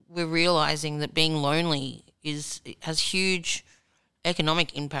we're realising that being lonely has huge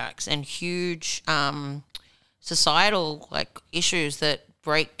economic impacts and huge societal issues that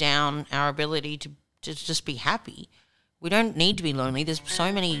break down our ability to just be happy. We don't need to be lonely. There's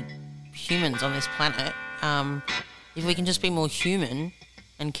so many humans on this planet. If we can just be more human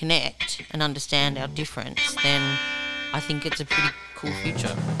and connect and understand our difference, then I think it's a pretty cool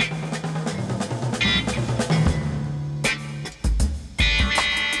future.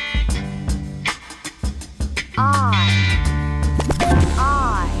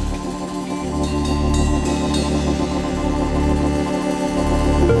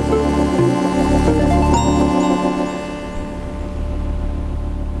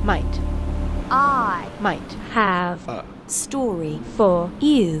 Might have a story for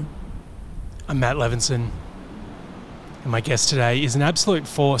you. I'm Matt Levinson, and my guest today is an absolute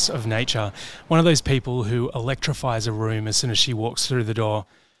force of nature, one of those people who electrifies a room as soon as she walks through the door.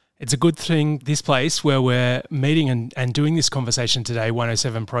 It's a good thing this place where we're meeting and doing this conversation today,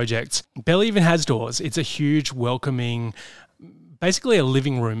 107 Projects, barely even has doors. It's a huge, welcoming, basically a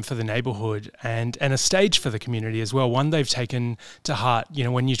living room for the neighbourhood and a stage for the community as well, one they've taken to heart. You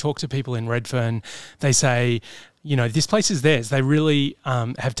know, when you talk to people in Redfern, they say, you know, this place is theirs. They really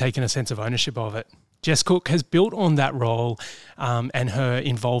have taken a sense of ownership of it. Jess Cook has built on that role and her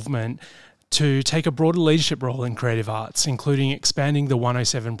involvement to take a broader leadership role in creative arts, including expanding the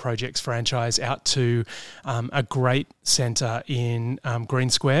 107 Projects franchise out to a great centre in Green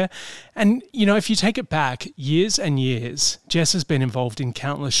Square. And, you know, if you take it back years and years, Jess has been involved in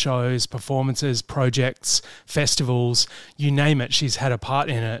countless shows, performances, projects, festivals, you name it, she's had a part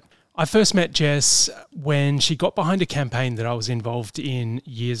in it. I first met Jess when she got behind a campaign that I was involved in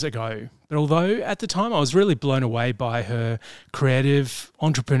years ago. But although at the time I was really blown away by her creative,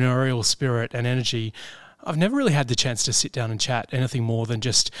 entrepreneurial spirit and energy, I've never really had the chance to sit down and chat anything more than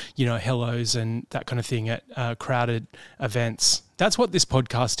just, you know, hellos and that kind of thing at crowded events. That's what this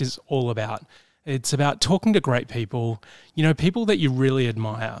podcast is all about. It's about talking to great people, you know, people that you really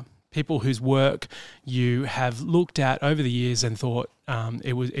admire, people whose work you have looked at over the years and thought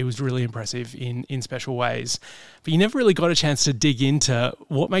it was really impressive in special ways. But you never really got a chance to dig into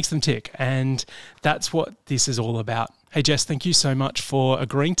what makes them tick, and that's what this is all about. Hey, Jess, thank you so much for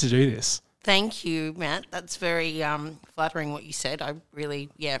agreeing to do this. Thank you, Matt. That's very flattering what you said.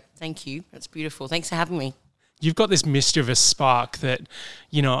 Thank you. That's beautiful. Thanks for having me. You've got this mischievous spark that,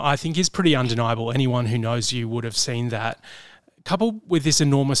 you know, I think is pretty undeniable. Anyone who knows you would have seen that, coupled with this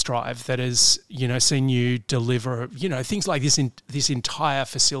enormous drive that has, you know, seen you deliver, you know, things like this in this entire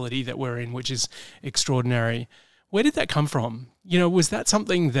facility that we're in, which is extraordinary. Where did that come from? You know, was that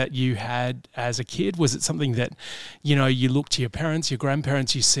something that you had as a kid? Was it something that, you know, you look to your parents, your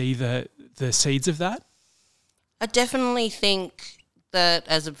grandparents, you see the seeds of that? I definitely think that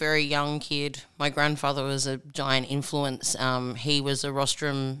as a very young kid, my grandfather was a giant influence. He was a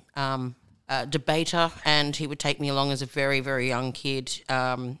rostrum debater, and he would take me along as a very, very young kid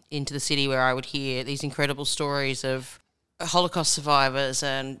into the city where I would hear these incredible stories of Holocaust survivors,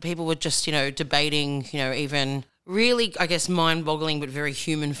 and people were just, you know, debating, you know, even really, I guess, mind-boggling but very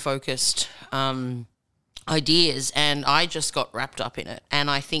human-focused ideas, and I just got wrapped up in it. And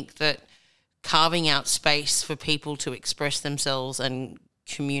I think that carving out space for people to express themselves and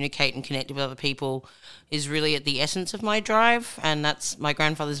communicate and connect with other people is really at the essence of my drive, and that's my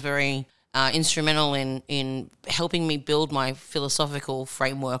grandfather's very instrumental in helping me build my philosophical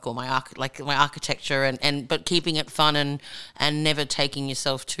framework or my architecture, and but keeping it fun and never taking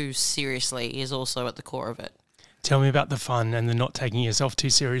yourself too seriously is also at the core of it. Tell me about the fun and the not taking yourself too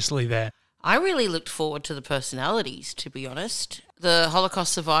seriously there. I really looked forward to the personalities, to be honest. The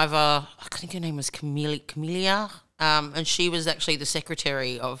Holocaust survivor, I think her name was Camelia, and she was actually the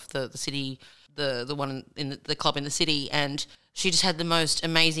secretary of the city, the one in the club in the city, and she just had the most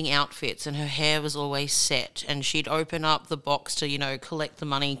amazing outfits, and her hair was always set, and she'd open up the box to, you know, collect the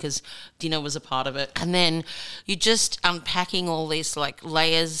money because dinner was a part of it. And then you're just unpacking all these like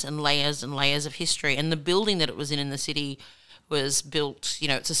layers and layers and layers of history. And the building that it was in the city was built, you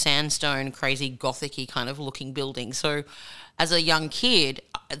know, it's a sandstone, crazy gothic-y kind of looking building. So as a young kid,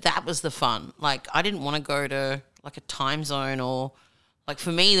 that was the fun. Like, I didn't want to go to like a time zone, or like,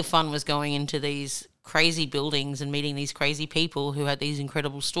 for me, the fun was going into these crazy buildings and meeting these crazy people who had these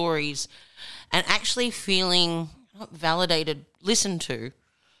incredible stories and actually feeling not validated, listened to.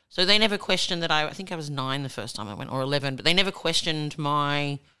 So they never questioned that I think I was 9 the first time I went, or 11, but they never questioned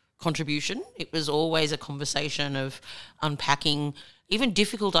my contribution. It was always a conversation of unpacking even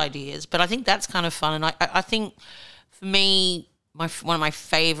difficult ideas. But I think that's kind of fun. And I think for me, one of my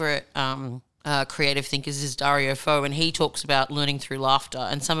favourite creative thinkers is Dario Fo, and he talks about learning through laughter.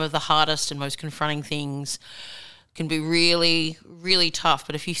 And some of the hardest and most confronting things can be really, really tough.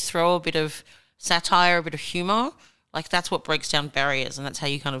 But if you throw a bit of satire, a bit of humour, like that's what breaks down barriers, and that's how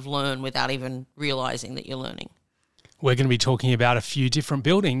you kind of learn without even realising that you're learning. We're going to be talking about a few different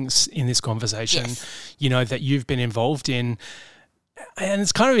buildings in this conversation, that you've been involved in. And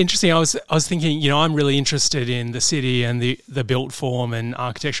it's kind of interesting. I was thinking, I'm really interested in the city and the built form and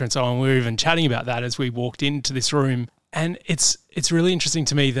architecture and so on. We were even chatting about that as we walked into this room. And it's really interesting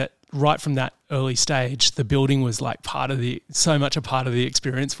to me that right from that early stage, the building was like so much a part of the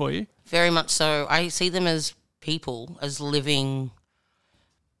experience for you. Very much so. I see them as people, as living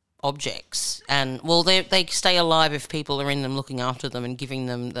objects. And, well, they stay alive if people are in them looking after them and giving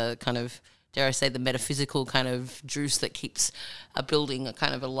them the kind of, dare I say, the metaphysical kind of juice that keeps a building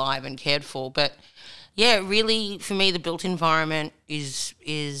kind of alive and cared for. But yeah, really, for me, the built environment is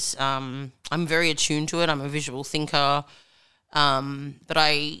I'm very attuned to it. I'm a visual thinker, but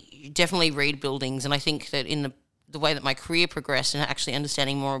I definitely read buildings, and I think that in the way that my career progressed and actually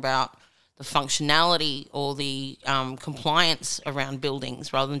understanding more about the functionality or the compliance around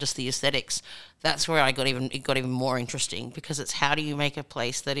buildings rather than just the aesthetics, that's where it got even more interesting, because it's how do you make a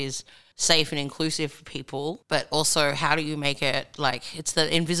place that is safe and inclusive for people, but also how do you make it like it's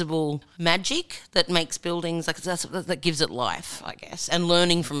the invisible magic that makes buildings like that gives it life, I guess. And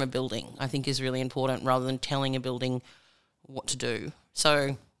learning from a building, I think, is really important rather than telling a building what to do.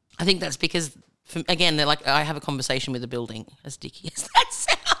 So I think that's because, again, they're like, I have a conversation with a building, as dicky as that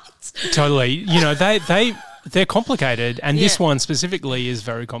sounds. Totally. They're complicated, and this one specifically is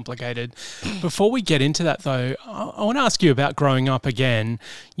very complicated. Before we get into that, though, I want to ask you about growing up again.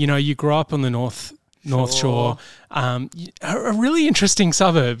 You grew up on the North Shore, a really interesting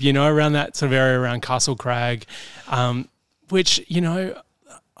suburb, around that sort of area around Castle Crag, which,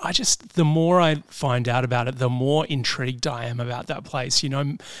 the more I find out about it, the more intrigued I am about that place.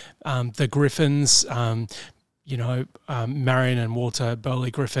 The Griffins, Marion and Walter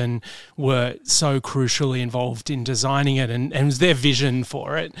Burley Griffin were so crucially involved in designing it, and it was their vision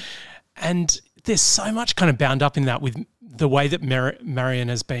for it. And there's so much kind of bound up in that with the way that Marion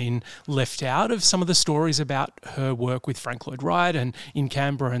has been left out of some of the stories about her work with Frank Lloyd Wright and in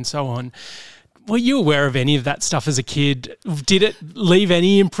Canberra and so on. Were you aware of any of that stuff as a kid? Did it leave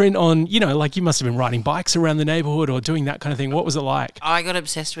any imprint on, like you must have been riding bikes around the neighbourhood or doing that kind of thing? What was it like? I got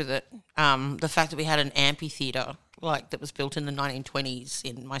obsessed with it. The fact that we had an amphitheatre that was built in the 1920s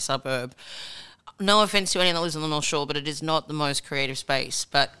in my suburb. No offence to anyone that lives on the North Shore, but it is not the most creative space.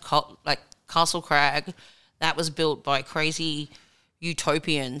 But Castle Crag, that was built by crazy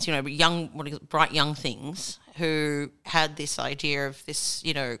utopians, bright young things who had this idea of this,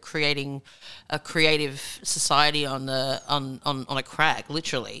 creating a creative society on a crag,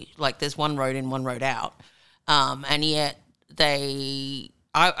 literally. Like there's one road in, one road out, and yet yet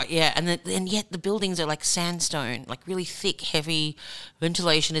the buildings are like sandstone, like really thick, heavy.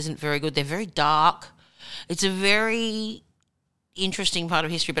 Ventilation isn't very good. They're very dark. It's a very interesting part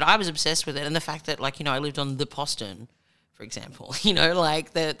of history, but I was obsessed with it, and the fact that I lived on the Poston, for example,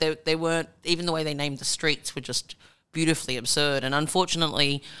 they weren't, even the way they named the streets were just beautifully absurd. And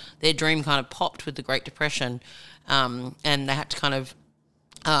unfortunately, their dream kind of popped with the Great Depression, and they had to kind of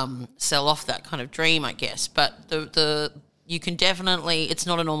sell off that kind of dream, I guess. But you can definitely, it's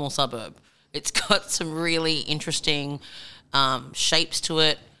not a normal suburb. It's got some really interesting shapes to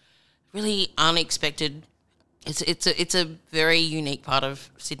it, really unexpected. It's a very unique part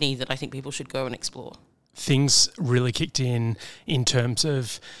of Sydney that I think people should go and explore. Things really kicked in terms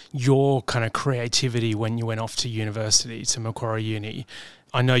of your kind of creativity when you went off to university, to Macquarie Uni.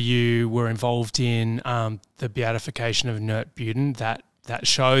 I know you were involved in the beatification of Nert Buden, that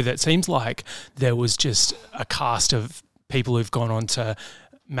show that seems like there was just a cast of people who've gone on to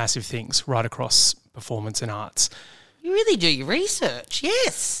massive things right across performance and arts. You really do your research.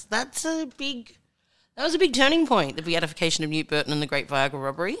 Yes, that was a big turning point, the beatification of Newt Burton and the Great Viagra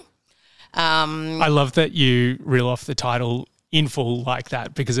Robbery. I love that you reel off the title in full like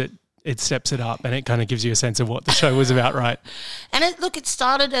that, because it steps it up and it kind of gives you a sense of what the show was about, right? And it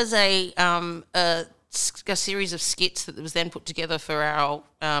started as a series of skits that was then put together for our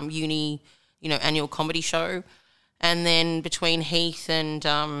uni, annual comedy show. And then between Heath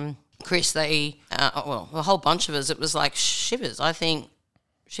and Chris, a whole bunch of us, it was like shivers. I think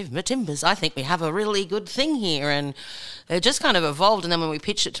Shiver my timbers, I think we have a really good thing here. And it just kind of evolved. And then when we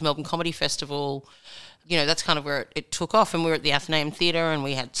pitched it to Melbourne Comedy Festival, that's kind of where it took off. And we were at the Athenaeum Theatre and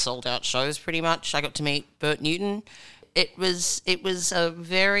we had sold out shows pretty much. I got to meet Bert Newton. It was a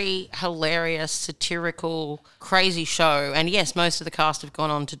very hilarious, satirical, crazy show. And yes, most of the cast have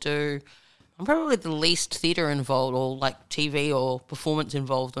gone on to do I'm probably the least theatre involved or like TV or performance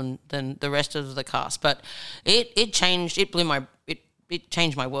involved than the rest of the cast. But it changed. It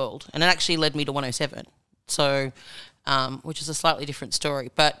changed my world, and it actually led me to 107. So, which is a slightly different story.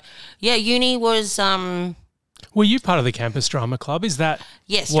 But yeah, uni was. Were you part of the campus drama club? Is that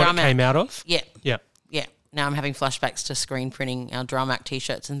what it came out of? Yeah. Yeah. Yeah. Now I'm having flashbacks to screen printing our Dramac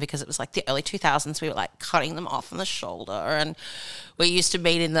T-shirts, and because it was like the early 2000s, we were like cutting them off on the shoulder, and we used to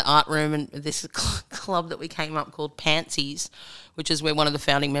meet in the art room and this club that we came up called Pantsies, which is where one of the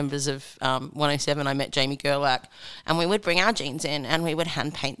founding members of 107, I met Jamie Gerlach, and we would bring our jeans in and we would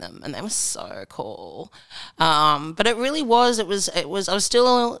hand paint them, and they were so cool. But it really was. It was. I was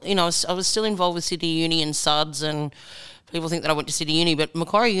still, I was still involved with Sydney Uni and SUDS, and people think that I went to City Uni, but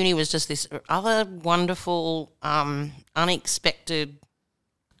Macquarie Uni was just this other wonderful, unexpected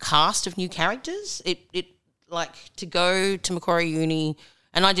cast of new characters. It like to go to Macquarie Uni,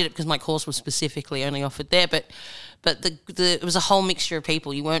 and I did it because my course was specifically only offered there. But it was a whole mixture of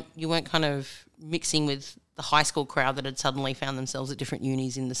people. You weren't kind of mixing with the high school crowd that had suddenly found themselves at different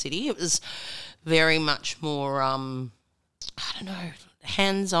unis in the city. It was very much more,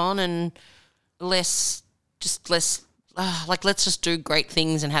 hands on and less. Like, let's just do great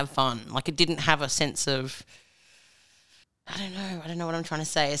things and have fun. Like, it didn't have a sense of, I don't know what I'm trying to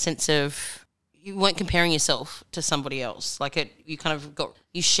say, a sense of, you weren't comparing yourself to somebody else. Like,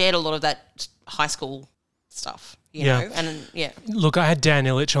 you shared a lot of that high school stuff, you know? And, yeah. Look, I had Dan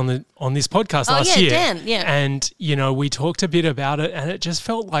Illich on this podcast last year. Dan, yeah. And, we talked a bit about it, and it just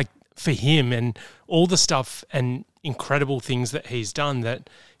felt like for him and all the stuff and incredible things that he's done, that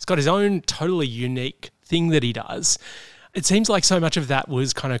he's got his own totally unique thing that he does. It seems like so much of that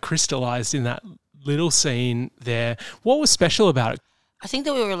was kind of crystallized in that little scene there. What was special about it? I think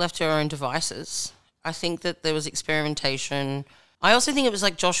that we were left to our own devices. I think that there was experimentation. I also think it was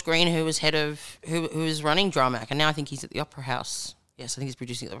like Josh Green, who was who was running Dramac, and now I think he's at the Opera House. Yes, I think he's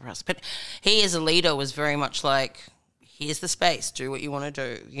producing at the Opera House. But he, as a leader, was very much like, here's the space, do what you want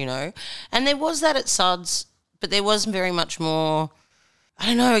to do, And there was that at SUDS, but there was very much more, I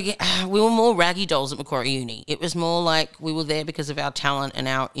don't know, we were more raggy dolls at Macquarie Uni. It was more like we were there because of our talent and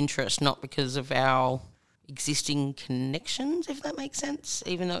our interest, not because of our existing connections, if that makes sense,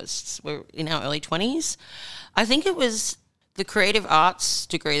 even though we're in our early 20s. I think it was the creative arts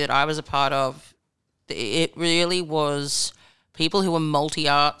degree that I was a part of. It really was people who were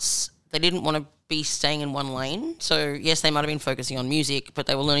multi-arts. They didn't want to be staying in one lane. So, yes, they might have been focusing on music, but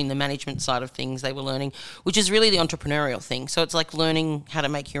they were learning the management side of things. They were learning, which is really the entrepreneurial thing. So it's like learning how to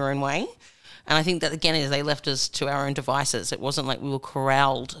make your own way. And I think that, again, is they left us to our own devices. It wasn't like we were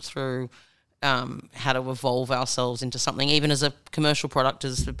corralled through how to evolve ourselves into something, even as a commercial product,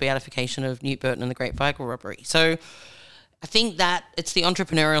 as the beatification of Newt Burton and the Great Vehicle Robbery. So I think that it's the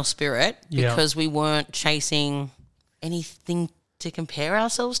entrepreneurial spirit because we weren't chasing anything to compare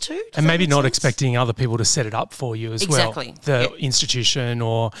ourselves to. And maybe not expecting other people to set it up for you as well. The institution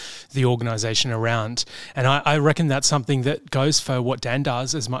or the organisation around. And I reckon that's something that goes for what Dan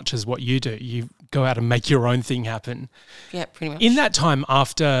does as much as what you do. You go out and make your own thing happen. Yeah, pretty much. In that time,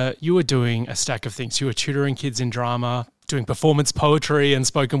 after you were doing a stack of things, you were tutoring kids in drama, doing performance poetry and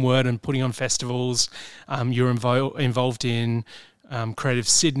spoken word and putting on festivals. You were involved in Creative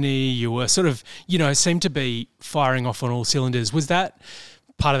Sydney. You were sort of, seemed to be firing off on all cylinders. Was that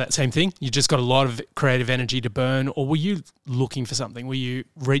part of that same thing? You just got a lot of creative energy to burn, or were you looking for something? Were you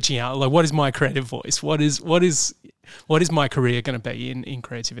reaching out, like, what is my creative voice? What is my career going to be in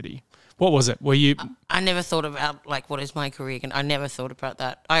creativity? What was it? Were you? I never thought about, like, what is my career? I never thought about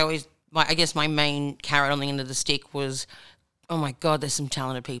that. I guess my main carrot on the end of the stick was, oh my God, there's some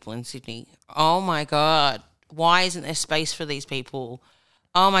talented people in Sydney. Oh my God, why isn't there space for these people?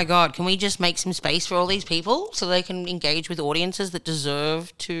 Oh my God, can we just make some space for all these people so they can engage with audiences that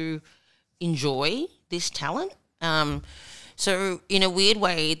deserve to enjoy this talent? So in a weird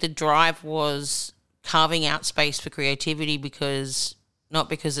way, the drive was carving out space for creativity not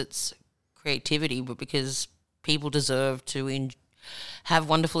because it's creativity, but because people deserve to have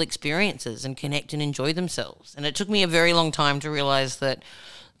wonderful experiences and connect and enjoy themselves. And it took me a very long time to realise that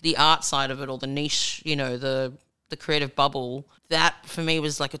the art side of it, or the niche, the creative bubble, that for me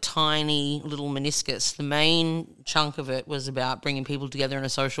was like a tiny little meniscus. The main chunk of it was about bringing people together in a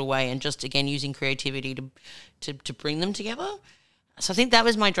social way and just, again, using creativity to bring them together. So I think that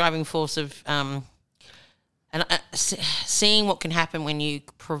was my driving force of seeing what can happen when you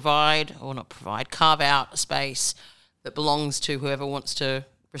carve out a space that belongs to whoever wants to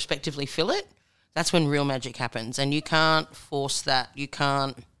respectively fill it. That's when real magic happens, and you can't force that. You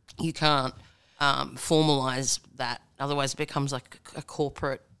can't formalize that. Otherwise, it becomes like a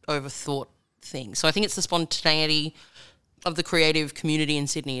corporate, overthought thing. So I think it's the spontaneity of the creative community in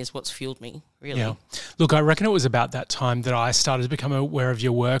Sydney is what's fueled me, really. Yeah. Look, I reckon it was about that time that I started to become aware of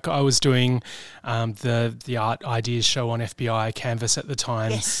your work. I was doing the Art Ideas show on FBI Canvas at the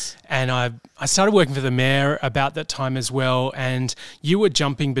time. Yes. And I started working for the mayor about that time as well. And you were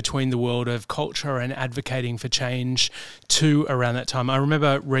jumping between the world of culture and advocating for change too around that time. I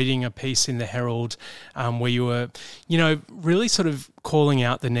remember reading a piece in the Herald where you were, really sort of calling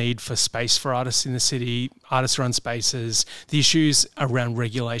out the need for space for artists in the city, artist-run spaces, the issues around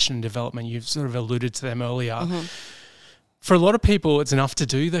regulation and development. You've sort of alluded to them earlier. Mm-hmm. For a lot of people, it's enough to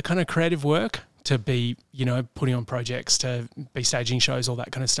do the kind of creative work, to be, putting on projects, to be staging shows, all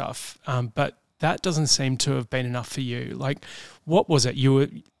that kind of stuff. But that doesn't seem to have been enough for you. Like, what was it? You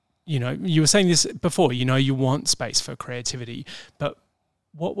were saying this before, you want space for creativity, but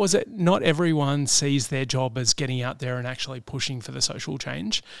what was it? Not everyone sees their job as getting out there and actually pushing for the social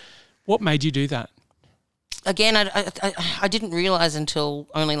change. What made you do that? Again, I didn't realise until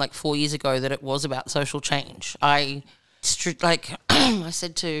only like 4 years ago that it was about social change. I said I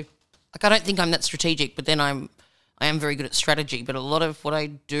don't think I'm that strategic, but then I am very good at strategy. But a lot of what I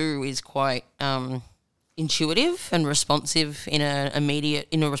do is quite intuitive and responsive in a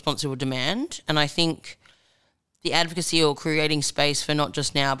response to a demand. And I think the advocacy or creating space for not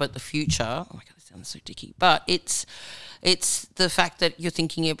just now but the future. Oh my God, this sounds so dicky. But it's the fact that you're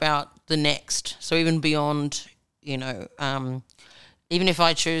thinking about the next. So even beyond, even if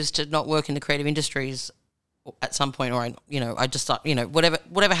I choose to not work in the creative industries at some point, or I just thought,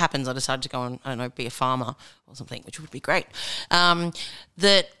 whatever happens, I decided to go and, I don't know, be a farmer or something, which would be great.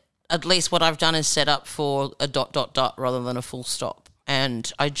 That at least what I've done is set up for a ... rather than a full stop.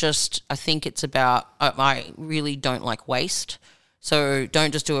 And I think it's about, I really don't like waste. So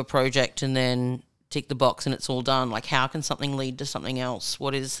don't just do a project and then tick the box and it's all done. Like, how can something lead to something else?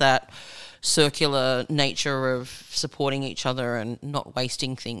 What is that circular nature of supporting each other and not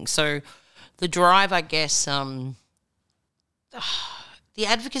wasting things? So the drive, I guess, the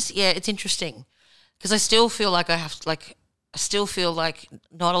advocacy, it's interesting because I still feel like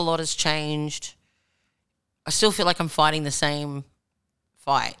not a lot has changed. I still feel like I'm fighting the same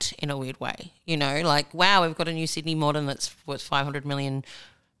fight in a weird way, like, wow, we've got a new Sydney Modern that's worth 500 million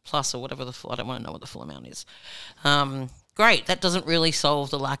plus or whatever I don't want to know what the full amount is. Great, that doesn't really solve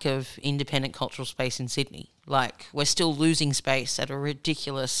the lack of independent cultural space in Sydney. Like, we're still losing space at a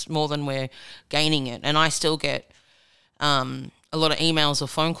ridiculous, more than we're gaining it. And I still get a lot of emails or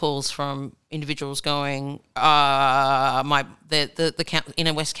phone calls from individuals going, the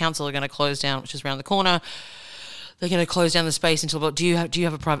Inner West Council are going to close down, which is around the corner. They're going to close down the space until, do you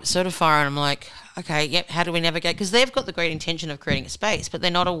have a private certifier? And I'm like, okay, yep, how do we navigate? Because they've got the great intention of creating a space, but they're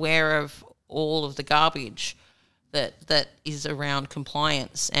not aware of all of the garbage that is around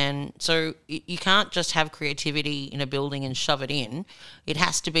compliance. And so you can't just have creativity in a building and shove it in. It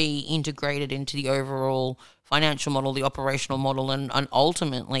has to be integrated into the overall financial model, the operational model, and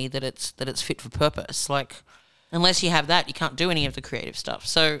ultimately that it's fit for purpose. Like, unless you have that, you can't do any of the creative stuff.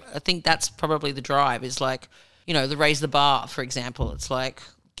 So I think that's probably the drive, is like, the raise the bar, for example. It's like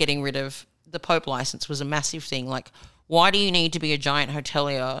getting rid of the Pope license was a massive thing. Like, why do you need to be a giant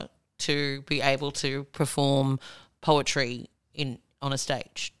hotelier to be able to perform poetry on a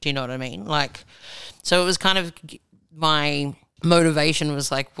stage? Do you know what I mean? Like, so it was kind of my motivation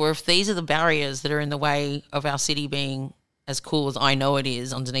was like, well, if these are the barriers that are in the way of our city being as cool as I know it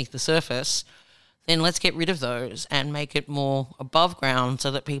is underneath the surface, then let's get rid of those and make it more above ground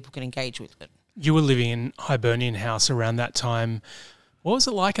so that people can engage with it. You were living in Hibernian House around that time. What was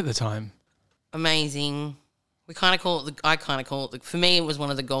it like at the time? Amazing. I kind of call it, for me, it was one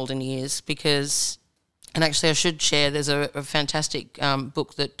of the golden years because, and actually I should share, there's a fantastic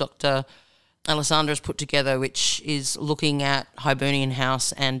book that Dr. Alessandra has put together, which is looking at Hibernian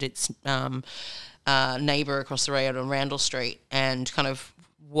House and its neighbour across the road on Randall Street and kind of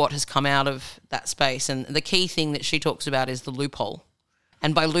what has come out of that space. And the key thing that she talks about is the loophole.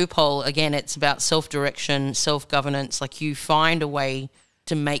 And by loophole, again, it's about self-direction, self-governance. Like, you find a way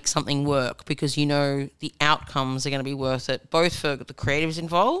to make something work because the outcomes are going to be worth it, both for the creatives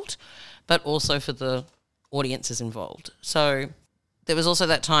involved, but also for the audiences involved. So there was also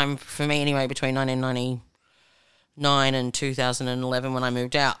that time, for me anyway, between 1999 and 2011 when I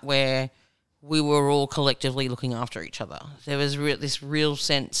moved out, where we were all collectively looking after each other. There was this real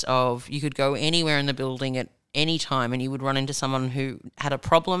sense of you could go anywhere in the building at any time and you would run into someone who had a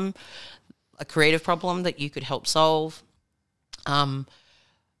problem, a creative problem that you could help solve.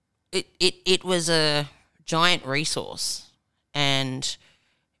 It was a giant resource and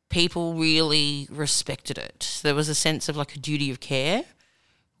people really respected it. There was a sense of like a duty of care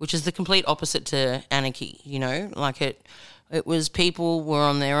which is the complete opposite to anarchy, like it was people were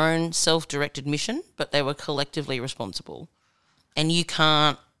on their own self-directed mission, but they were collectively responsible. And you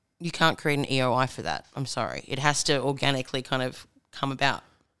can't create an EOI for that. I'm sorry. It has to organically kind of come about.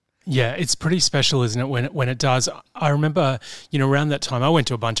 Yeah, it's pretty special, isn't it, when it does. I remember, around that time I went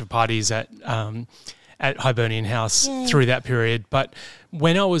to a bunch of parties at Hibernian House through that period. But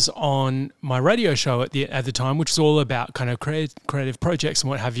when I was on my radio show at the time, which was all about kind of creative projects and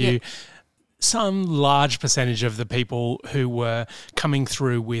what have you, some large percentage of the people who were coming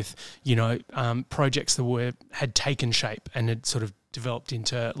through with, projects that had taken shape and had sort of developed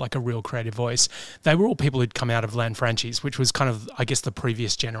into like a real creative voice, they were all people who'd come out of Lanfranchi's, which was kind of, I guess, the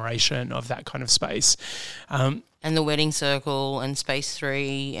previous generation of that kind of space. And the Wedding Circle and Space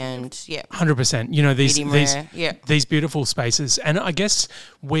 3 and, 100%. These beautiful spaces. And I guess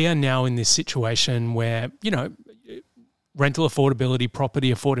we are now in this situation where, rental affordability,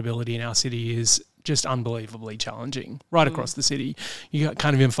 property affordability in our city is just unbelievably challenging right across the city. You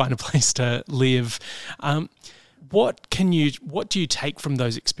can't even find a place to live. What do you take from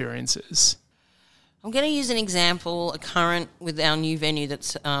those experiences? I'm going to use an example, a current with our new venue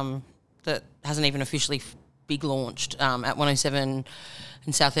that hasn't even officially big launched at 107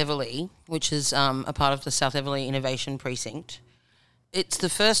 in South Everleigh, which is a part of the South Everleigh Innovation Precinct. It's the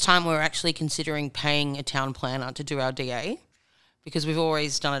first time we're actually considering paying a town planner to do our DA, because we've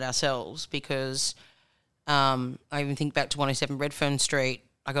always done it ourselves, because I even think back to 107 Redfern Street.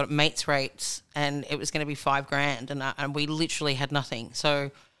 I got mates rates and it was going to be $5,000 and we literally had nothing. So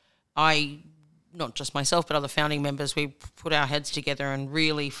not just myself, but other founding members, we put our heads together and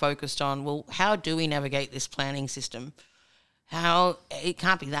really focused on, well, how do we navigate this planning system? It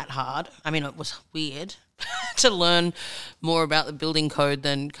can't be that hard. I mean, it was weird to learn more about the building code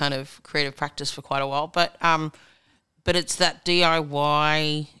than kind of creative practice for quite a while. But it's that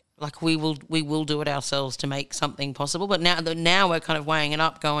DIY. Like we will do it ourselves to make something possible. But now we're kind of weighing it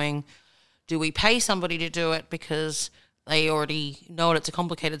up, going, do we pay somebody to do it because they already know it's a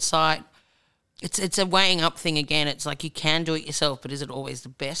complicated site? It's a weighing up thing again. It's like you can do it yourself, but is it always the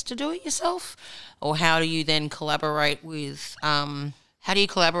best to do it yourself? Or how do you then collaborate with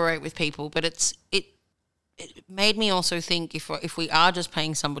people? But it made me also think, if we are just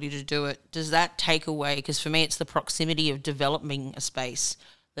paying somebody to do it, does that take away? Because for me, it's the proximity of developing a space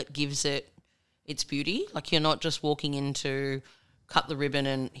that gives it its beauty. Like, you're not just walking into cut the ribbon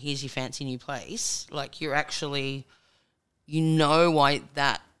and here's your fancy new place. Like, you're actually, why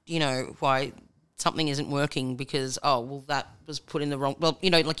something isn't working because, that was put in the wrong,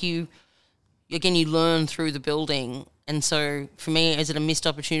 you learn through the building. And so for me, is it a missed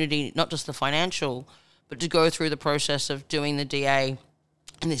opportunity, not just the financial, but to go through the process of doing the DA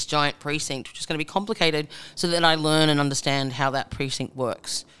in this giant precinct, which is going to be complicated, so that I learn and understand how that precinct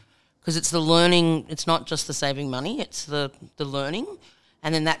works. Because it's the learning, it's not just the saving money, it's the learning.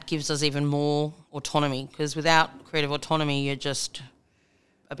 And then that gives us even more autonomy, because without creative autonomy, you're just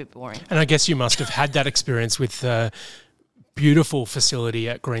a bit boring. And I guess you must have had that experience with the beautiful facility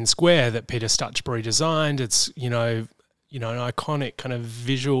at Green Square that Peter Stutchbury designed. It's, an iconic kind of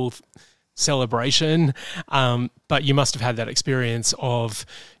visual celebration, but you must have had that experience of,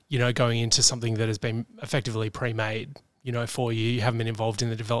 going into something that has been effectively pre-made, for you. You haven't been involved in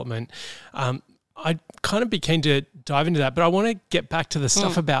the development. I'd kind of be keen to dive into that, but I want to get back to the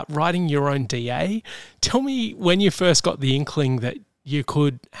stuff about writing your own DA. Tell me when you first got the inkling that you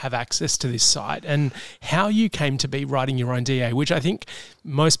could have access to this site and how you came to be writing your own DA, which I think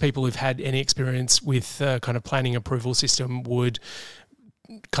most people who've had any experience with the kind of planning approval system would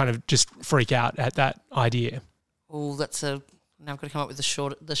kind of just freak out at that idea. Oh, now I've got to come up with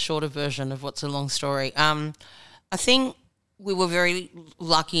the shorter version of what's a long story. I think we were very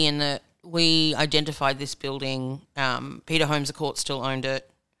lucky in that we identified this building. Peter Holmes, the court, still owned it,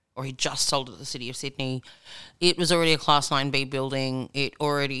 or he just sold it to the City of Sydney. It was already a Class 9B building. It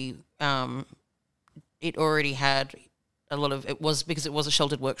already had a lot of, because it was a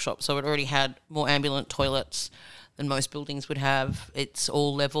sheltered workshop, so it already had more ambulant toilets than most buildings would have. It's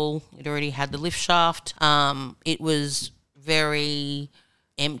all level. It already had the lift shaft. It was very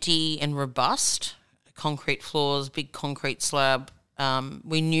empty and robust. Concrete floors, big concrete slab.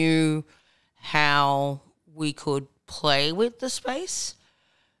 We knew how we could play with the space.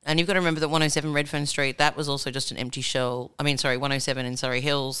 And you've got to remember that 107 Redfern Street, that was also just an empty shell. 107 in Surrey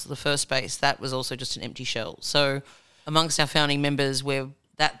Hills, the first space, that was also just an empty shell. So amongst our founding members,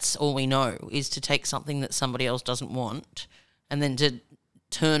 that's all we know, is to take something that somebody else doesn't want and then to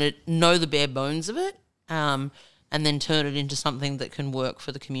turn it, know the bare bones of it, and then turn it into something that can work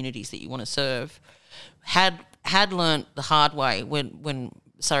for the communities that you want to serve. Had learnt the hard way when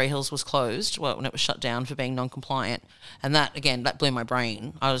Surrey Hills was closed, when it was shut down for being non-compliant. And that, again, that blew my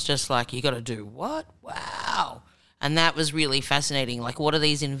brain. I was just like, you got to do what? Wow. And that was really fascinating. Like, what are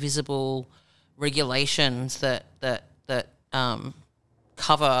these invisible regulations that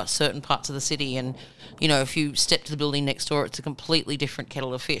cover certain parts of the city? And, if you step to the building next door, it's a completely different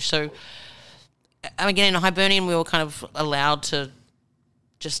kettle of fish. So, again, in Hibernian, we were kind of allowed to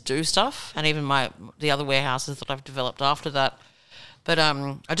just do stuff, and even the other warehouses that I've developed after that. But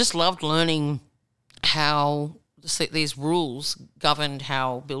I just loved learning how these rules governed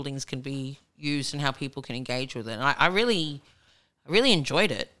how buildings can be used and how people can engage with it. And I really enjoyed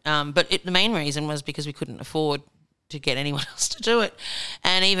it. But the main reason was because we couldn't afford to get anyone else to do it.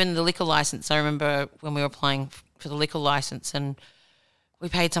 And even the liquor license, I remember when we were applying for the liquor license, and we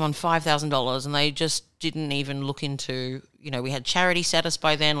paid someone $5,000 and they just didn't even look into, we had charity status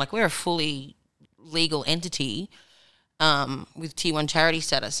by then. Like, we're a fully legal entity with Tier 1 charity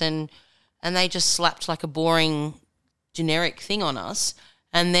status, and they just slapped like a boring generic thing on us.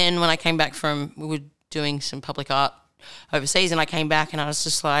 And then when I came back we were doing some public art overseas, and I came back and I was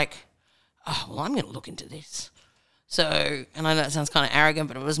just like, oh, well, I'm going to look into this. So, and I know that sounds kind of arrogant,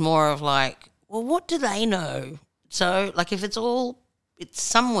 but it was more of like, well, what do they know? So, like, if it's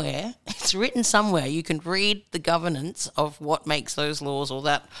somewhere, it's written somewhere, you can read the governance of what makes those laws or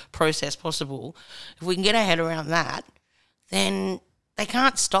that process possible. If we can get our head around that, then they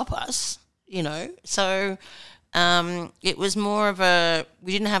can't stop us, So it was more of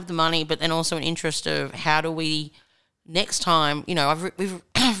we didn't have the money, but then also an interest of how do we next time, I've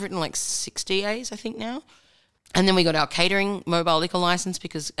written like 6 DAs, I think now. And then we got our catering mobile liquor license,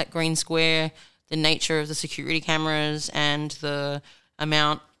 because at Green Square, the nature of the security cameras and the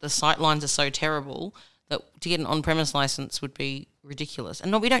sight lines are so terrible that to get an on-premise license would be ridiculous. And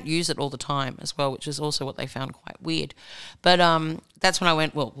no, we don't use it all the time as well, which is also what they found quite weird. But that's when I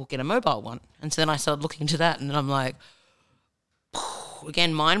went, well, we'll get a mobile one. And so then I started looking into that, and then I'm like,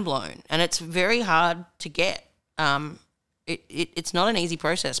 again, mind blown. And it's very hard to get. It's not an easy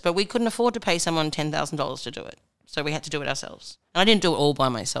process, but we couldn't afford to pay someone $10,000 to do it. So we had to do it ourselves. And I didn't do it all by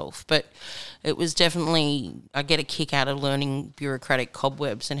myself, but it was definitely, I get a kick out of learning bureaucratic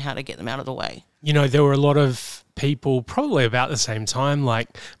cobwebs and how to get them out of the way. There were a lot of people probably about the same time,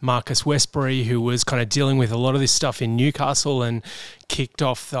 like Marcus Westbury, who was kind of dealing with a lot of this stuff in Newcastle and kicked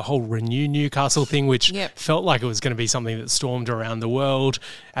off the whole Renew Newcastle thing, which felt like it was going to be something that stormed around the world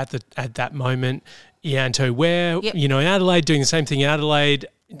at that moment. Ianto Ware, in Adelaide, doing the same thing in Adelaide.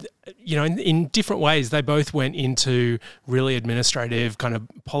 In different ways, they both went into really administrative kind of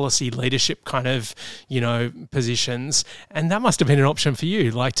policy leadership kind of, positions. And that must have been an option for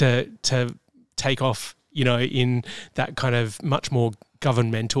you, like to take off, in that kind of much more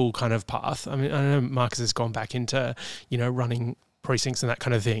governmental kind of path. I mean, I know Marcus has gone back into, running precincts and that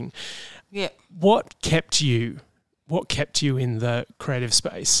kind of thing. Yeah. What kept you in the creative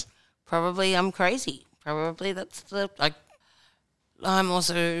space? Probably I'm crazy. Probably I'm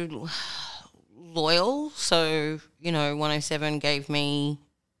also loyal. So, 107 gave me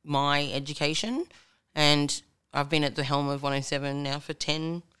my education, and I've been at the helm of 107 now for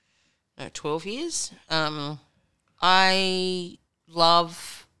 12 years. I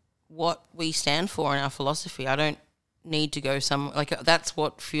love what we stand for in our philosophy. I don't need to go that's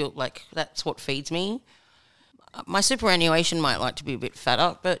what feeds me. My superannuation might like to be a bit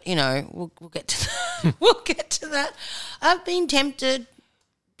fatter, but we'll get to that. We'll get to that. I've been tempted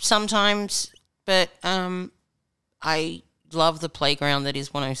sometimes, but I love the playground that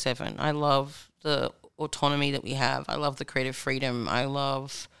is 107. I love the autonomy that we have. I love the creative freedom. I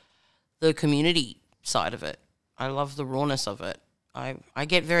love the community side of it. I love the rawness of it. I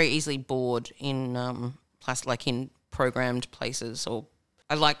get very easily bored in in programmed places, or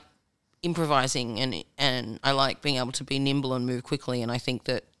I like improvising and I like being able to be nimble and move quickly, and I think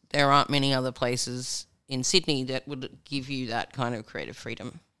that there aren't many other places in Sydney that would give you that kind of creative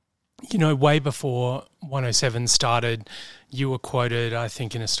freedom. Way before 107 started, you were quoted, I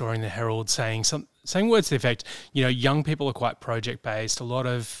think, in a story in the Herald saying words to the effect, young people are quite project-based. A lot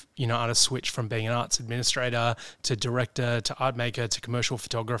of, artists switch from being an arts administrator to director to art maker to commercial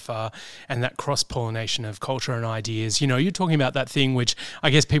photographer, and that cross-pollination of culture and ideas. You're talking about that thing which I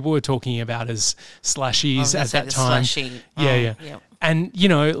guess people were talking about as slashies at that time. Slashy. Yeah. And,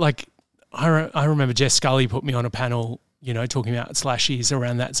 I remember Jess Scully put me on a panel talking about slashies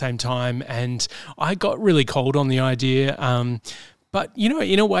around that same time, and I got really cold on the idea. But,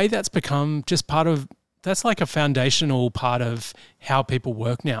 in a way that's become just that's like a foundational part of how people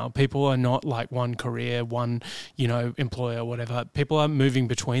work now. People are not like one career, one, employer, whatever. People are moving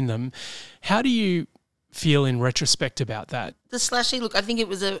between them. How do you feel in retrospect about that? The slashy look, I think it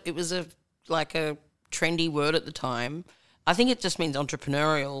was a like a trendy word at the time. I think it just means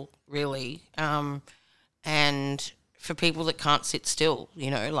entrepreneurial, really. And for people that can't sit still,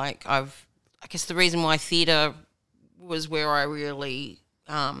 like I guess the reason why theatre was where I really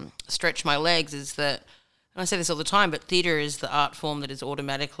stretched my legs is that, and I say this all the time, but theatre is the art form that is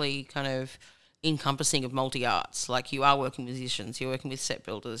automatically kind of encompassing of multi-arts. Like you are working with musicians, you're working with set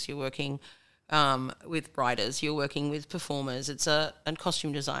builders, you're working with writers, you're working with performers, and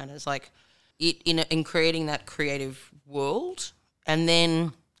costume designers. Like it in creating that creative world, and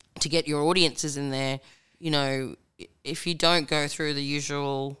then to get your audiences in there, if you don't go through the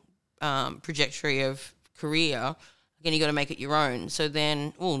usual trajectory of career, again, you got to make it your own. So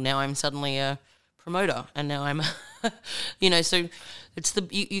then, now I'm suddenly a promoter, and now I'm, so it's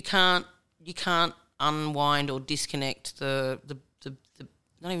you can't unwind or disconnect the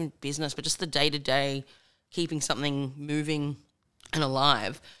not even business, but just the day-to-day, keeping something moving and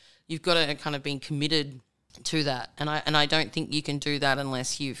alive. You've got to kind of be committed to that, and I don't think you can do that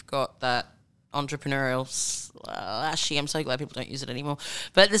unless you've got that entrepreneurial slashy. I'm so glad people don't use it anymore,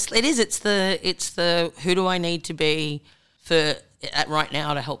 but it's the who do I need to be at right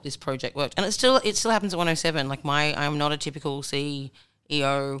now to help this project work, and it still happens at 107. Like I'm not a typical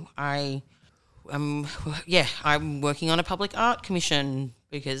CEO. I'm working on a public art commission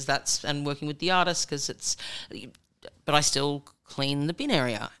and working with the artists but I still clean the bin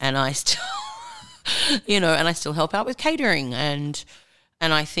area, and I still, and I still help out with catering and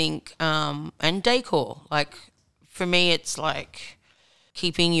I think, and decor. Like for me, it's like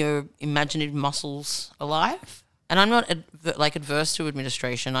keeping your imaginative muscles alive. And I'm not adverse to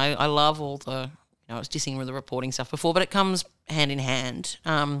administration. I love all the, I was dissing with the reporting stuff before, but it comes hand in hand.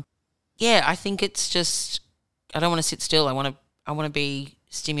 I think it's just, I don't want to sit still. I want to be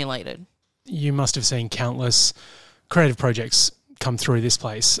stimulated. You must have seen countless creative projects come through this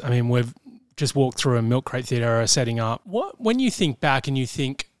place. I mean, we've just walked through a Milk Crate Theatre setting up. When you think back and you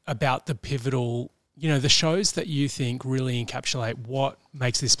think about the pivotal, the shows that you think really encapsulate what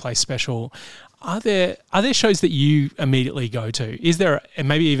makes this place special, are there shows that you immediately go to? Is there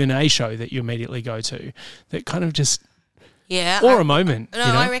maybe even a show that you immediately go to that kind of just... Yeah. Or a moment.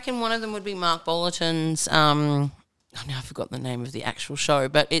 I reckon one of them would be Mark Bollerton's, now I've forgotten the name of the actual show,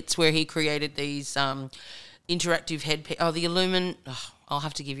 but it's where he created these interactive the Illumin... I'll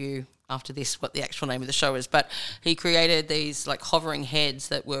have to give you after this what the actual name of the show is, but he created these like hovering heads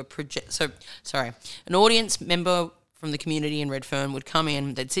that were an audience member from the community in Redfern would come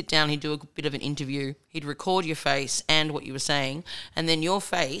in, they'd sit down, he'd do a bit of an interview, he'd record your face and what you were saying, and then your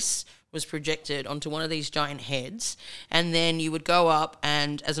face was projected onto one of these giant heads, and then you would go up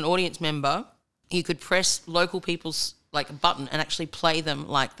and as an audience member, you could press local people's like a button and actually play them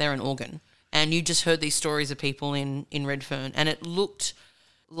like they're an organ. And you just heard these stories of people in Redfern, and it looked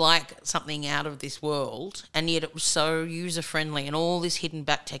like something out of this world, and yet it was so user-friendly and all this hidden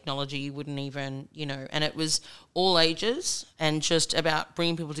back technology you wouldn't even, and it was all ages and just about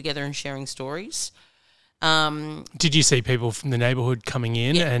bringing people together and sharing stories. Did you see people from the neighbourhood coming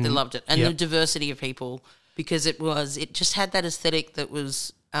in? Yeah, they loved it. And the diversity of people, because it just had that aesthetic that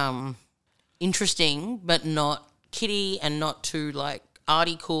was interesting but not kiddie and not too like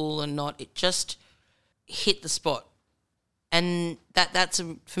arty cool and it just hit the spot. And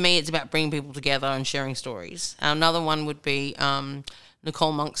for me, it's about bringing people together and sharing stories. Another one would be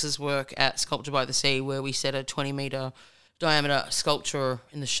Nicole Monks's work at Sculpture by the Sea, where we set a 20-metre diameter sculpture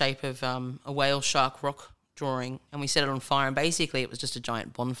in the shape of a whale shark rock drawing, and we set it on fire, and basically it was just a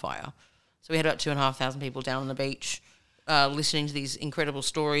giant bonfire. So we had about 2,500 people down on the beach listening to these incredible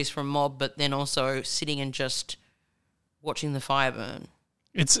stories from mob, but then also sitting and just watching the fire burn.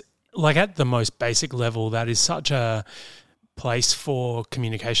 It's like at the most basic level, that is such a place for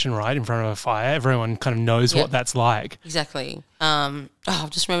communication, right, in front of a fire. Everyone kind of knows what that's like. Exactly. I've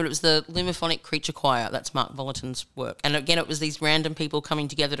just remembered it was the Lumophonic Creature Choir. That's Mark Bollerton's work. And again, it was these random people coming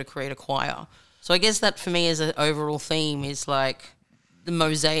together to create a choir. So I guess that for me as an overall theme is like the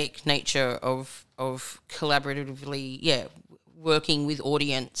mosaic nature of collaboratively, working with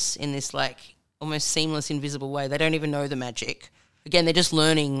audience in this like almost seamless, invisible way. They don't even know the magic. Again, they're just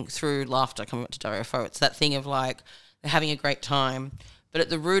learning through laughter, coming up to Dario Fo. It's that thing of like they're having a great time. But at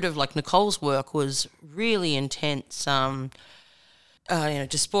the root of like Nicole's work was really intense,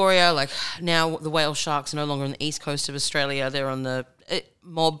 dysphoria. Like now the whale sharks are no longer on the east coast of Australia. They're on the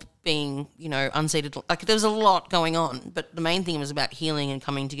mob being, unseated. Like there was a lot going on. But the main thing was about healing and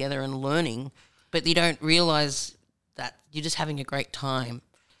coming together and learning. But you don't realise that you're just having a great time.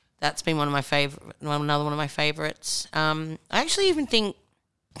 That's been another one of my favourites. I actually even think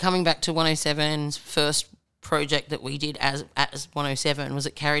coming back to 107's first project that we did as 107 was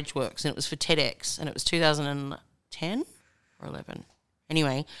at Carriage Works, and it was for TEDx, and it was 2010 or 11.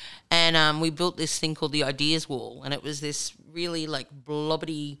 Anyway, and we built this thing called the Ideas Wall, and it was this really like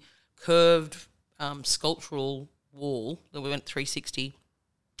blobbity, curved sculptural wall that we went 360,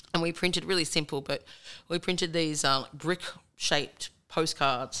 and we printed really simple, but we printed these brick-shaped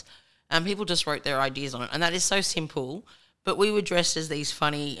postcards, and people just wrote their ideas on it, and that is so simple. But we were dressed as these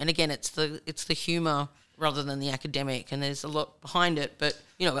funny, and again, it's the humour rather than the academic, and there's a lot behind it. But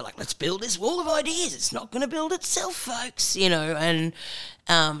we're like, let's build this wall of ideas. It's not going to build itself, folks. And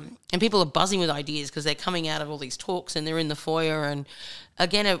people are buzzing with ideas because they're coming out of all these talks and they're in the foyer. And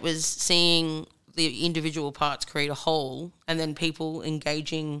again, it was seeing the individual parts create a whole, and then people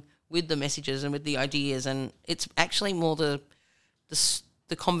engaging with the messages and with the ideas. And it's actually more the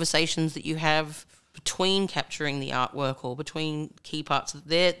conversations that you have between capturing the artwork or between key parts of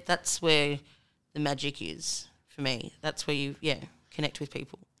there. That's where the magic is for me. That's where you connect with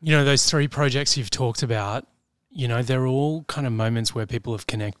people. Those 3 projects you've talked about, they're all kind of moments where people have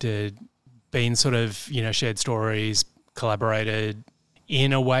connected, been sort of, shared stories, collaborated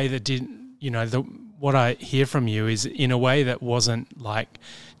in a way that didn't, what I hear from you is in a way that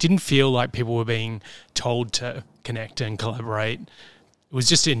didn't feel like people were being told to connect and collaborate. It was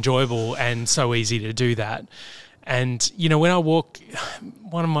just enjoyable and so easy to do that. And, when I walk,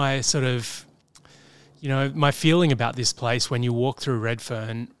 one of my sort of, my feeling about this place when you walk through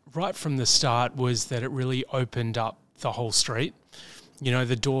Redfern right from the start was that it really opened up the whole street.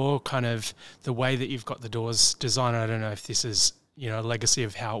 The door kind of, the way that you've got the doors designed, I don't know if this is, a legacy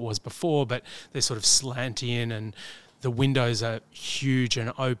of how it was before, but they sort of slant in and the windows are huge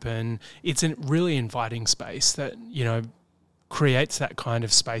and open. It's a really inviting space that, creates that kind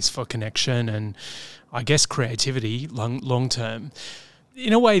of space for connection and I guess creativity long term.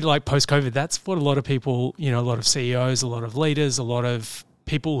 In a way, like post-COVID, that's what a lot of people, a lot of CEOs, a lot of leaders, a lot of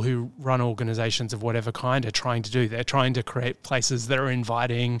people who run organizations of whatever kind are trying to do. They're trying to create places that are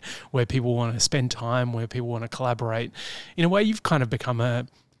inviting, where people want to spend time, where people want to collaborate. In a way, you've kind of become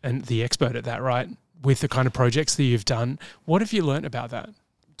the expert at that, right? With the kind of projects that you've done. What have you learnt about that?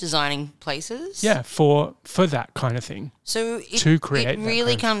 Designing places? Yeah, for that kind of thing. So it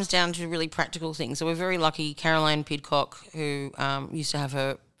really comes down to really practical things. So we're very lucky. Caroline Pidcock, who used to have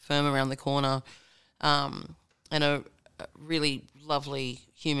her firm around the corner, and a really lovely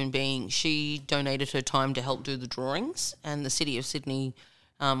human being, she donated her time to help do the drawings, and the City of Sydney,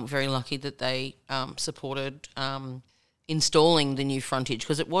 very lucky that they supported installing the new frontage,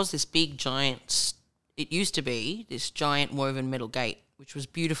 because it was this big giant, it used to be this giant woven metal gate, which was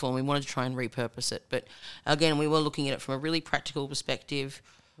beautiful, and we wanted to try and repurpose it. But again, we were looking at it from a really practical perspective.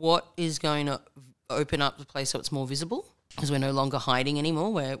 What is going to open up the place so it's more visible? Because we're no longer hiding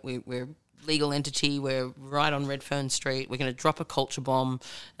anymore. We're legal entity. We're right on Redfern Street. We're going to drop a culture bomb,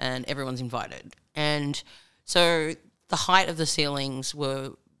 and everyone's invited. And so the height of the ceilings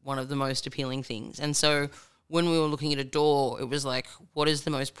were one of the most appealing things. And so when we were looking at a door, it was like, what is the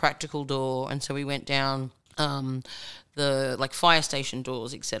most practical door? And so we went down the fire station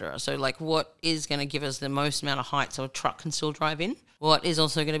doors, etc. So what is going to give us the most amount of height so a truck can still drive in? What is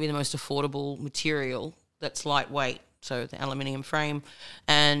also going to be the most affordable material that's lightweight, so the aluminium frame.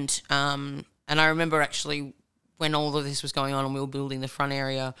 And I remember actually when all of this was going on and we were building the front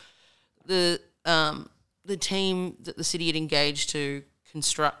area, the team that the city had engaged to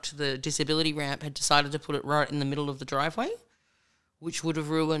construct the disability ramp had decided to put it right in the middle of the driveway, which would have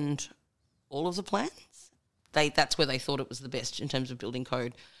ruined all of the plans. That's where they thought it was the best in terms of building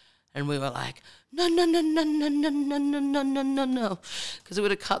code. And we were like, no, because it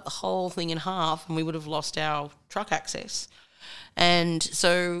would have cut the whole thing in half and we would have lost our truck access. And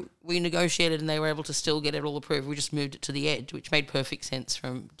so we negotiated and they were able to still get it all approved. We just moved it to the edge, which made perfect sense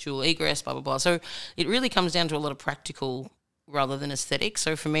from dual egress, blah, blah, blah. So it really comes down to a lot of practical rather than aesthetic.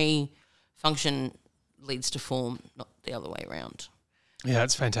 So for me, function leads to form, not the other way around. Yeah,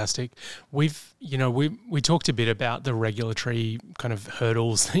 that's fantastic. We talked a bit about the regulatory kind of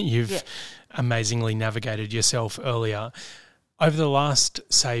hurdles that you've amazingly navigated yourself earlier. Over the last,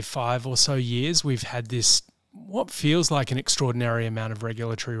 say, 5 or so years, we've had this, what feels like an extraordinary amount of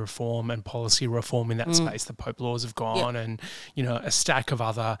regulatory reform and policy reform in that space. The Pope laws have gone and, a stack of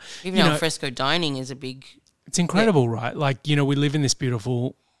other... Even al fresco dining is a big... It's incredible, right? We live in this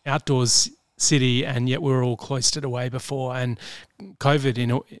beautiful outdoors city and yet we were all cloistered away before, and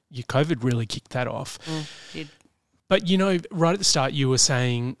COVID really kicked that off. Did. But right at the start you were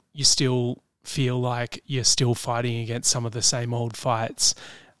saying you still feel like you're still fighting against some of the same old fights.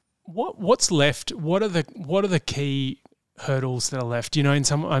 What's left? What are the key hurdles that are left? In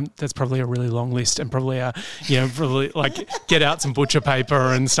some, that's probably a really long list, and probably probably like get out some butcher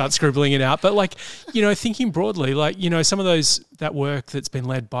paper and start scribbling it out. But like, thinking broadly, like, some of that work that's been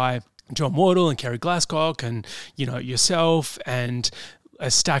led by John Wardle and Kerry Glasscock and, yourself and a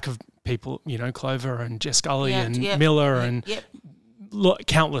stack of people, Clover and Jess Scully and Miller and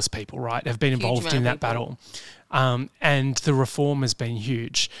countless people, right, have been involved in that battle. And the reform has been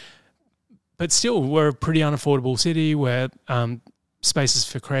huge. But still, we're a pretty unaffordable city where spaces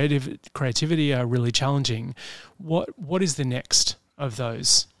for creativity are really challenging. What is the next of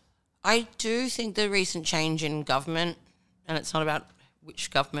those? I do think the recent change in government, and it's not about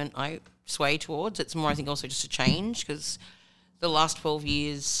which government I sway towards, it's more, I think, also just a change, because the last 12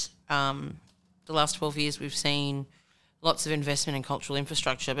 years we've seen lots of investment in cultural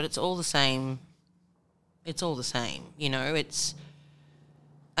infrastructure, but it's all the same. It's all the same,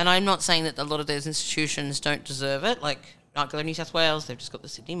 and I'm not saying that a lot of those institutions don't deserve it. Like New South Wales, they've just got the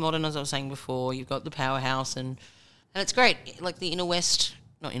Sydney Modern, as I was saying before. You've got the Powerhouse, and it's great. Like the West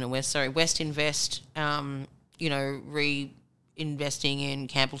Invest, reinvesting in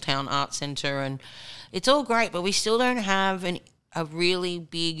Campbelltown Arts Centre, and it's all great, but we still don't have a really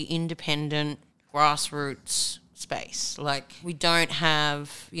big independent grassroots space. Like we don't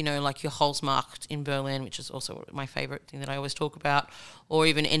have, like your Holzmarkt in Berlin, which is also my favourite thing that I always talk about, or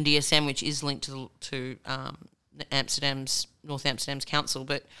even NDSM, which is linked to North Amsterdam's council.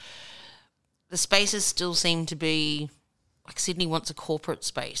 But the spaces still seem to be like Sydney wants a corporate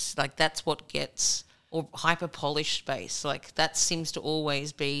space. Like that's what gets, or hyper polished space. Like that seems to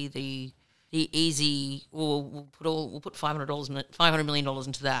always be the easy. We'll put $500 million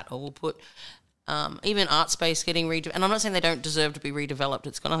into that, or we'll put even art space getting redeveloped. And I'm not saying they don't deserve to be redeveloped.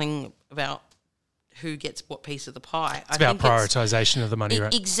 It's got nothing about who gets what piece of the pie. It's about prioritisation of the money,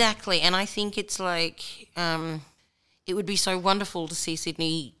 right? Exactly. And I think it's like it would be so wonderful to see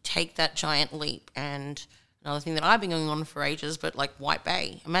Sydney take that giant leap. And another thing that I've been going on for ages, but like White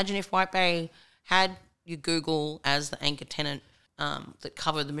Bay. Imagine if White Bay had your Google as the anchor tenant that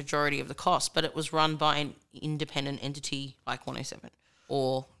covered the majority of the cost, but it was run by an independent entity like 107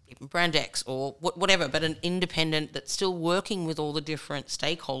 or even Brand X or whatever, but an independent that's still working with all the different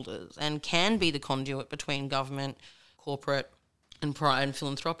stakeholders and can be the conduit between government, corporate and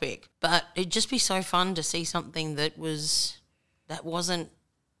philanthropic. But it'd just be so fun to see something that wasn't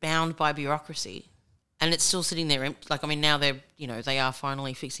bound by bureaucracy, and it's still sitting there empty. Like, I mean, now they are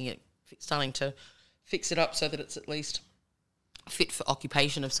finally fixing it, starting to fix it up so that it's at least fit for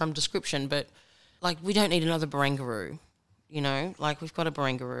occupation of some description. But like, we don't need another Barangaroo. Like we've got a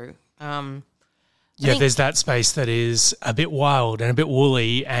Barangaroo. There's that space that is a bit wild and a bit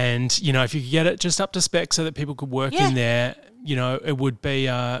woolly, and if you could get it just up to spec so that people could work in there, it would be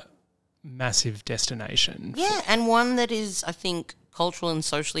a massive destination. Yeah, and one that is, I think, cultural and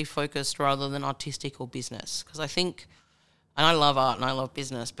socially focused rather than artistic or business. Because I think, and I love art and I love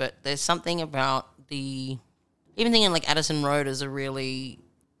business, but there's something about even thinking like Addison Road is a really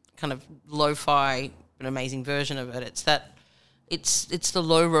kind of lo-fi, an amazing version of it. It's that. It's the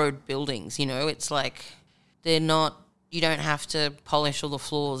low road buildings, It's like they're not. You don't have to polish all the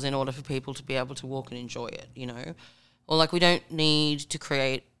floors in order for people to be able to walk and enjoy it, Or like we don't need to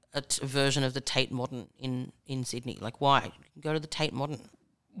create a version of the Tate Modern in Sydney. Like why? Go to the Tate Modern.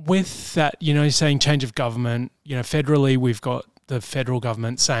 With that, saying change of government. Federally, we've got the federal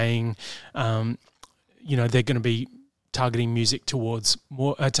government saying, they're going to be targeting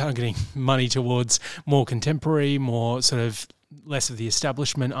money towards more contemporary, more sort of less of the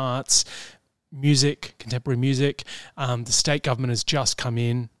establishment arts, music, contemporary music. The state government has just come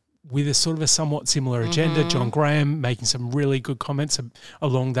in with a sort of a somewhat similar agenda. John Graham making some really good comments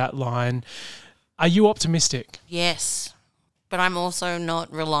along that line. Are you optimistic? Yes, but I'm also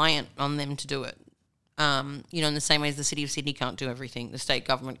not reliant on them to do it. In the same way as the City of Sydney can't do everything, the state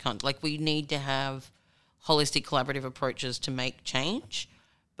government can't. Like, we need to have holistic collaborative approaches to make change,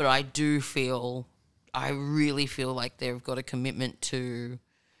 but I really feel like they've got a commitment to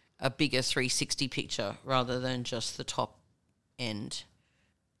a bigger 360 picture rather than just the top end.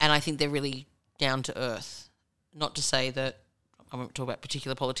 And I think they're really down to earth. Not to say that I won't talk about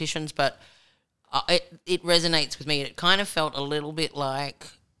particular politicians, but it resonates with me. It kind of felt a little bit like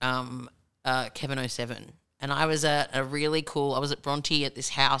Kevin 07. And I was at I was at Bronte at this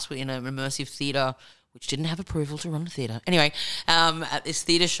house in an immersive theatre, which didn't have approval to run a theatre. Anyway, at this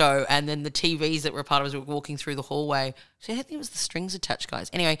theatre show, and then the TVs that were a part of it were walking through the hallway. So I think it was the strings attached guys.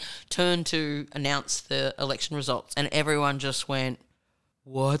 Anyway, turned to announce the election results, and everyone just went,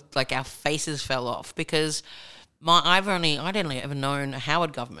 what? Like, our faces fell off, because I'd only ever known a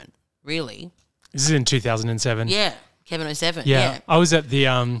Howard government, really. This is in 2007. Yeah. Kevin 07. Yeah. Yeah. I was at the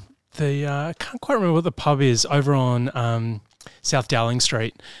I can't quite remember what the pub is over on South Dowling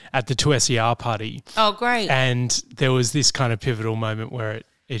Street at the 2SER party. Oh, great. And there was this kind of pivotal moment where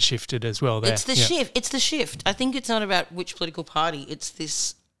it shifted as well there. It's the shift. It's the shift. I think it's not about which political party. It's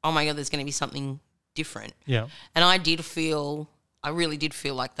this, oh my God, there's going to be something different. Yeah. And I really did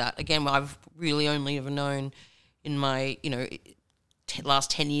feel like that. Again, I've really only ever known in my,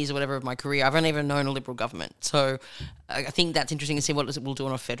 last 10 years or whatever of my career, I've only ever known a Liberal government. So I think that's interesting to see what it will do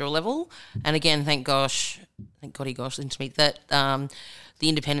on a federal level. And again, thank God listen to me, that the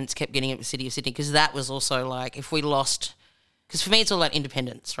independents kept getting it with the City of Sydney, because that was also like, if we lost, because for me it's all about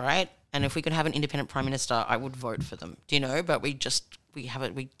independence, right? And if we could have an independent Prime Minister, I would vote for them, but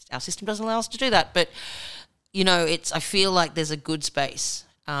our system doesn't allow us to do that. But, I feel like there's a good space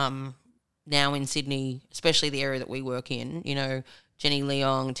now in Sydney, especially the area that we work in, Jenny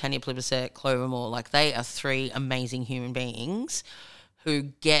Leong, Tanya Plibersek, Clover Moore, like they are three amazing human beings who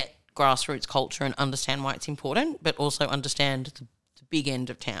get grassroots culture and understand why it's important, but also understand the big end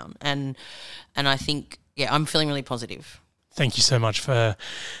of town. And I think, I'm feeling really positive. Thank you so much for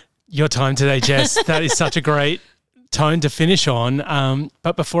your time today, Jess. That is such a great tone to finish on.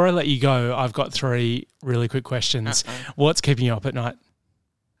 But before I let you go, I've got 3 really quick questions. What's keeping you up at night?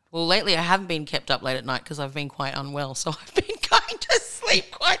 Well, lately I haven't been kept up late at night because I've been quite unwell, so I've been going to sleep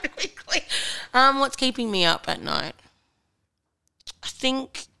quite quickly. What's keeping me up at night? I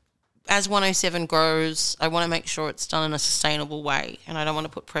think as 107 grows, I want to make sure it's done in a sustainable way, and I don't want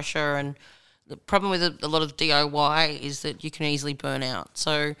to put pressure. And the problem with a lot of DIY is that you can easily burn out.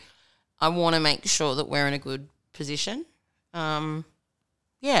 So I want to make sure that we're in a good position. But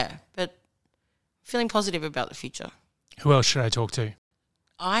feeling positive about the future. Who else should I talk to?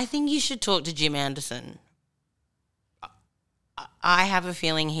 I think you should talk to Jim Anderson. I have a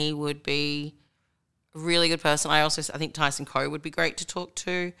feeling he would be a really good person. I think Tyson Coe would be great to talk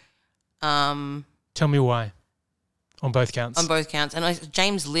to. Tell me why. On both counts. On both counts. And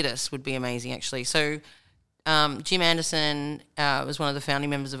James Littis would be amazing, actually. So Jim Anderson was one of the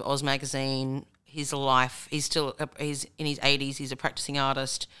founding members of Oz Magazine. He's in his 80s. He's a practicing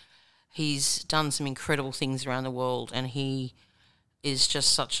artist. He's done some incredible things around the world, and he is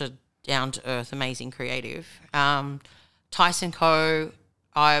just such a down-to-earth, amazing creative. Tyson Coe,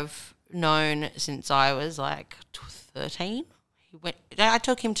 I've known since I was like 13. I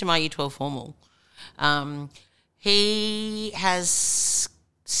took him to my Year 12 formal. He has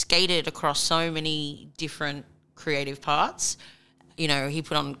skated across so many different creative parts. He's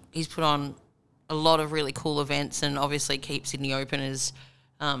put on a lot of really cool events, and obviously Keep Sydney Open is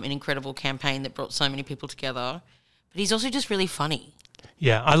an incredible campaign that brought so many people together. But he's also just really funny.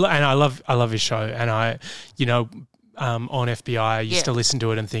 Yeah, I love his show, and on FBI I used to listen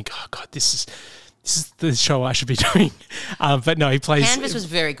to it and think, oh God, this is the show I should be doing. But no, he plays. Canvas was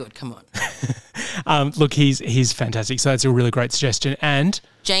very good. Come on. Look, he's fantastic. So that's a really great suggestion. And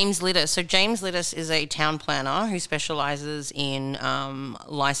James Littis. So James Littis is a town planner who specialises in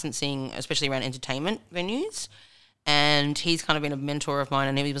licensing, especially around entertainment venues. And he's kind of been a mentor of mine,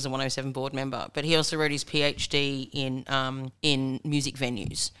 and he was a 107 board member. But he also wrote his PhD in music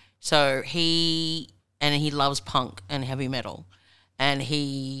venues. So he loves punk and heavy metal, and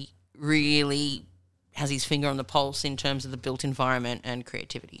he really has his finger on the pulse in terms of the built environment and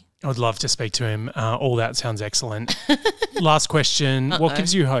creativity. I would love to speak to him. All that sounds excellent. Last question. What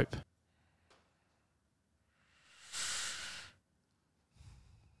gives you hope?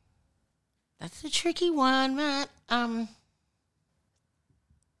 That's a tricky one, Matt.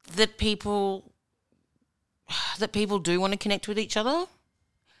 That people do want to connect with each other.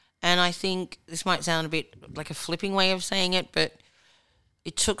 And I think this might sound a bit like a flipping way of saying it, but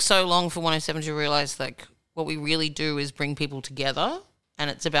it took so long for 107 to realise like what we really do is bring people together,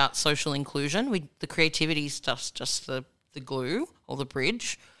 and it's about social inclusion. The creativity stuff's just the glue or the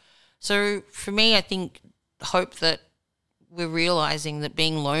bridge. So for me, I think hope that we're realising that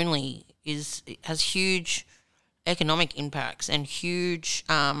being lonely has huge economic impacts and huge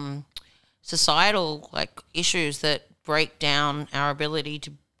societal issues that break down our ability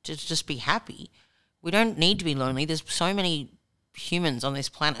to just be happy. We don't need to be lonely. There's so many humans on this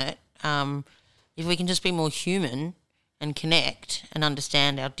planet. If we can just be more human and connect and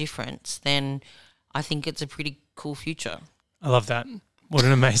understand our difference, then I think it's a pretty cool future. I love that. What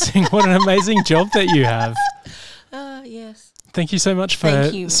an amazing job that you have. Yes. Thank you so much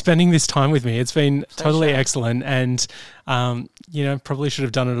for spending this time with me. It's been totally excellent, and probably should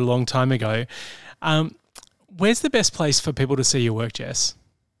have done it a long time ago. Where's the best place for people to see your work, Jess?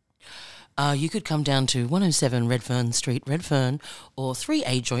 You could come down to 107 Redfern Street, Redfern, or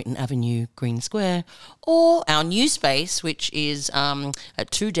 3A Joynton Avenue, Green Square, or our new space, which is at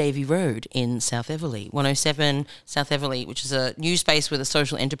 2 Davy Road in South Everley, 107 South Everley, which is a new space with a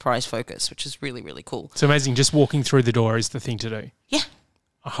social enterprise focus, which is really, really cool. It's amazing. Just walking through the door is the thing to do. Yeah.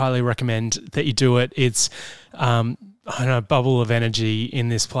 I highly recommend that you do it. It's I don't know, a bubble of energy in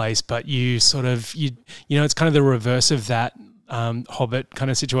this place, but you sort of, you know, it's kind of the reverse of that Hobbit kind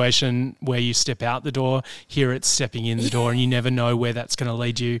of situation where you step out the door. Here it's stepping in the door, and you never know where that's going to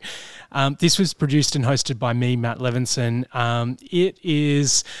lead you. This was produced and hosted by me, Matt Levinson. It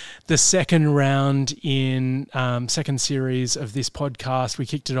is the second round in second series of this podcast. We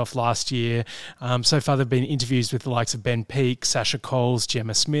kicked it off last year. So far, there have been interviews with the likes of Ben Peake, Sasha Coles,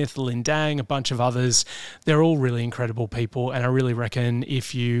 Gemma Smith, Lynn Dang, a bunch of others. They're all really incredible people, and I really reckon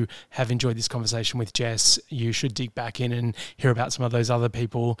if you have enjoyed this conversation with Jess, you should dig back in and hear about some of those other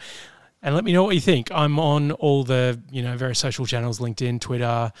people. And let me know what you think. I'm on all the, various social channels, LinkedIn,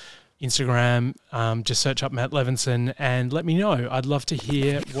 Twitter, Instagram. Just search up Matt Levinson and let me know. I'd love to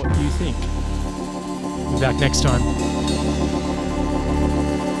hear what you think. We'll be back next time.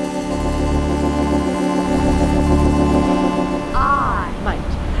 I might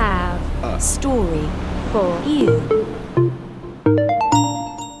have a story for you.